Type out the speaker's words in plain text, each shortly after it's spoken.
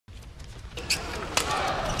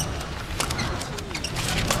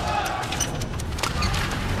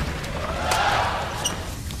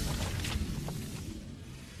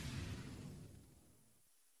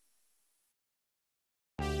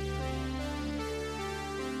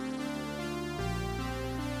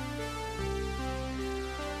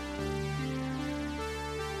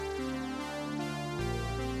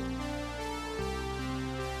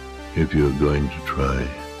If you're going to try,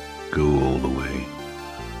 go all the way.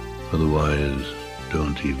 Otherwise,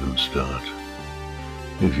 don't even start.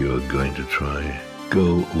 If you're going to try,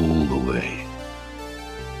 go all the way.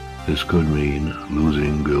 This could mean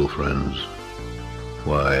losing girlfriends,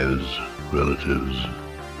 wives, relatives,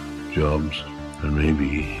 jobs, and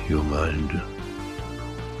maybe your mind.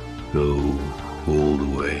 Go all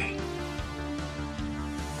the way.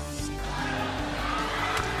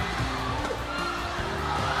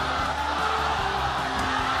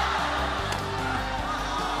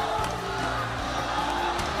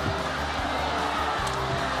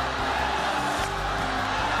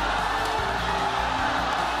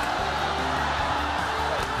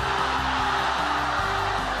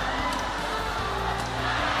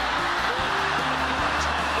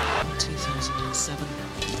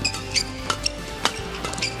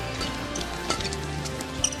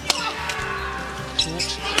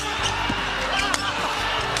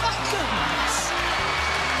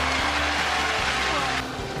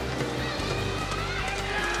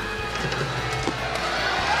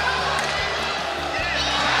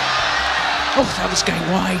 Oh, that was going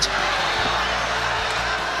wide.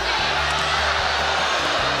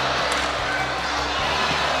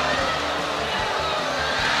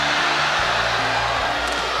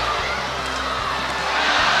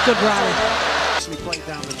 Good rally. Actually played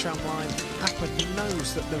down the tram line. Appert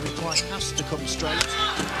knows that the reply has to come straight,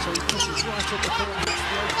 so he pushes right up the corner. It's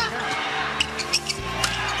the open gap.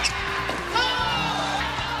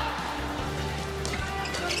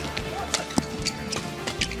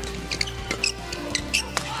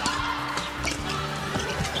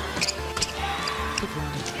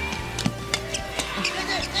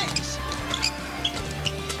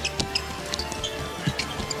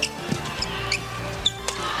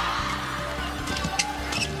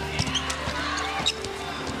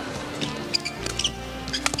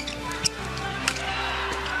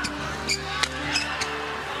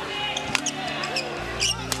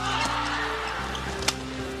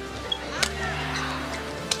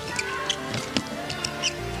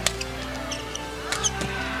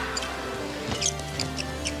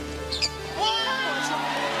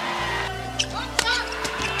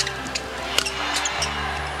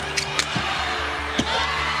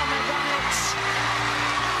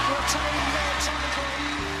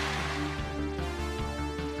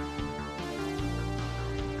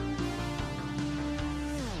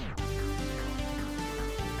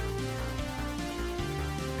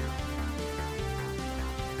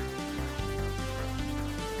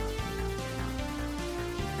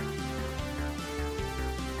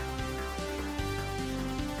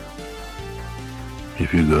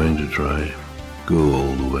 If you're going to try, go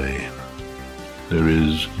all the way. There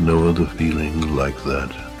is no other feeling like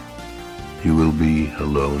that. You will be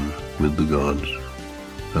alone with the gods,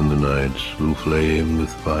 and the nights will flame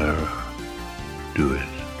with fire. Do it.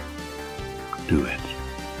 Do it.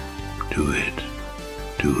 Do it.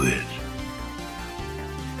 Do it.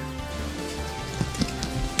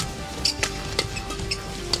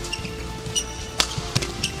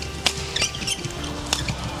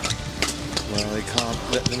 Well, they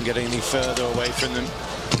can't let them get any further away from them.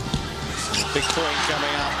 Big point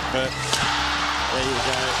coming up, but there you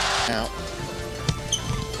go, out.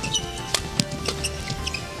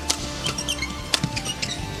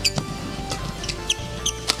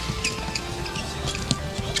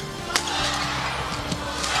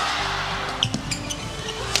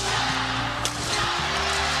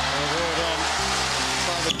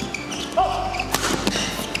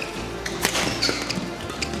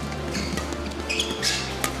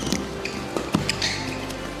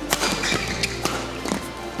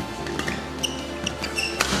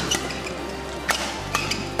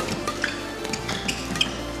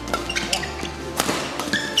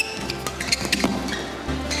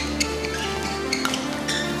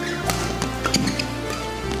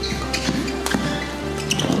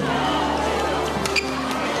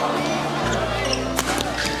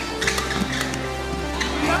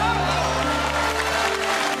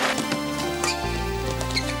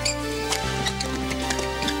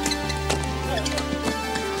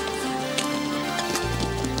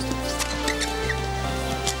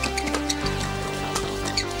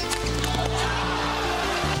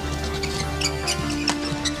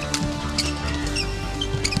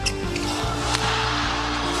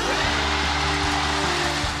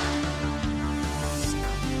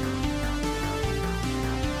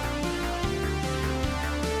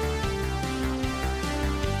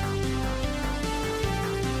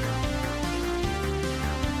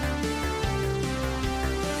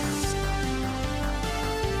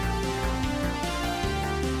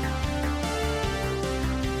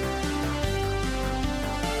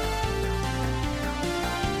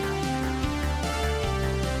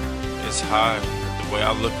 it's high. The way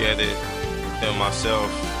I look at it in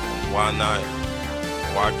myself, why not?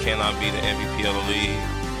 Why can't I be the MVP of the league?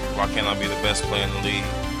 Why can't I be the best player in the league?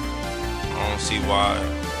 I don't see why.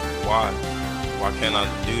 Why can't I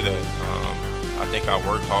do that? I think I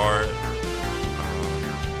work hard.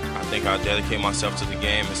 I think I dedicate myself to the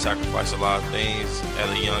game and sacrifice a lot of things at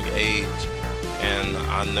a young age. And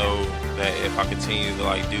I know that if I continue to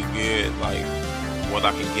like do good, like what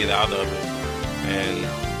I can get out of it. And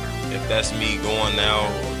if that's me going now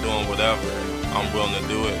or doing whatever, I'm willing to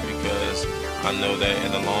do it because I know that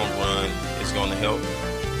in the long run, it's going to help me.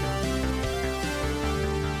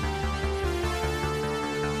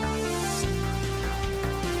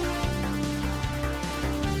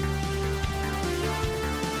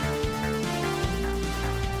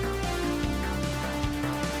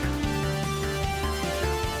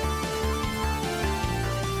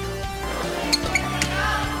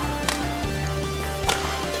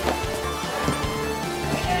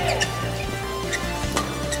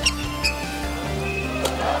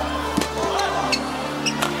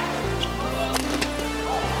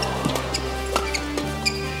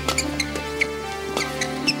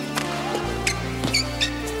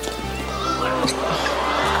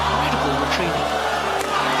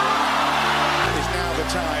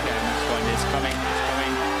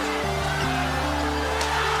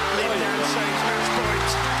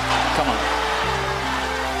 Come on.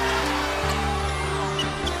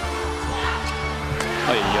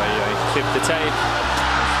 Oi, oi, oi. Flip the tape.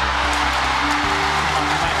 On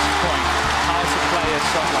match point. How to play a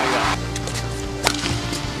shot like that?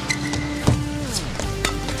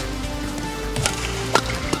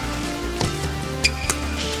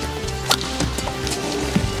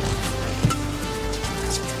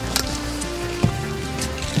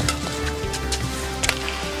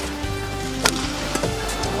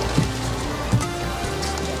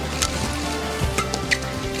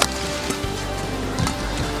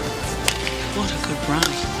 What a good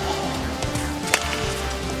run.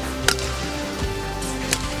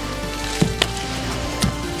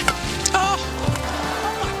 Oh!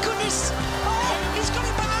 Oh my goodness! Oh, he's got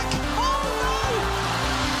it back! Oh no!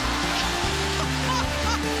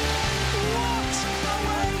 What a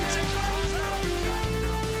way to close out!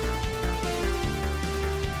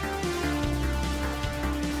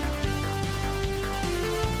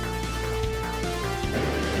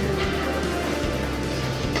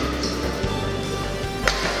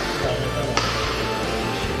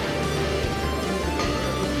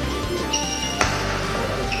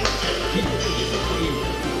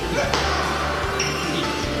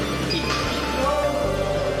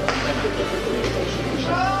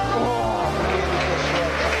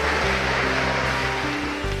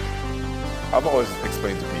 I've always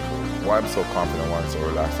explained to people why I'm so confident, why I'm so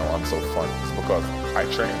relaxed, and why I'm so fun. It's because I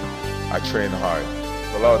train. I train hard.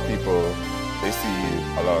 A lot of people, they see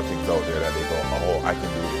a lot of things out there that they go, oh, I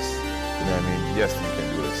can do this. You know what I mean? Yes, you can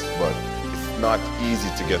do this, but it's not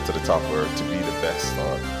easy to get to the top or to be the best.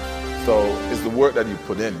 So it's the work that you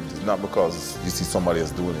put in. It's not because you see somebody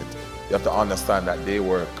else doing it. You have to understand that they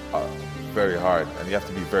work very hard, and you have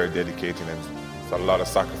to be very dedicated, and it's a lot of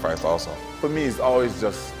sacrifice also. For me, it's always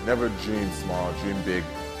just never dream small, dream big,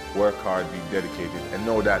 work hard, be dedicated, and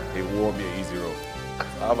know that it won't be an easy road.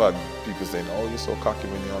 I've had people saying, oh, you're so cocky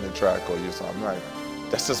when you're on the track, or you're so, I'm like,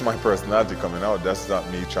 that's just my personality coming out. That's not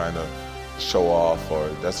me trying to show off, or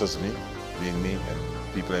that's just me being me, and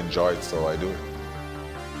people enjoy it, so I do it.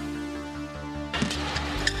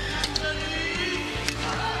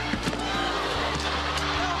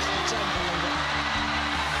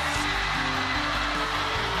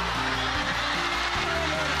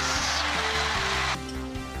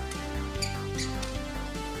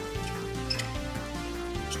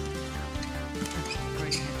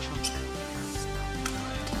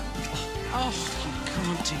 Oh, you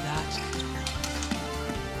can't do that.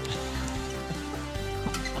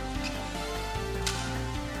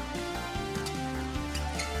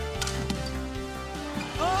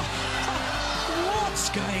 Oh, what's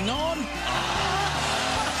going on?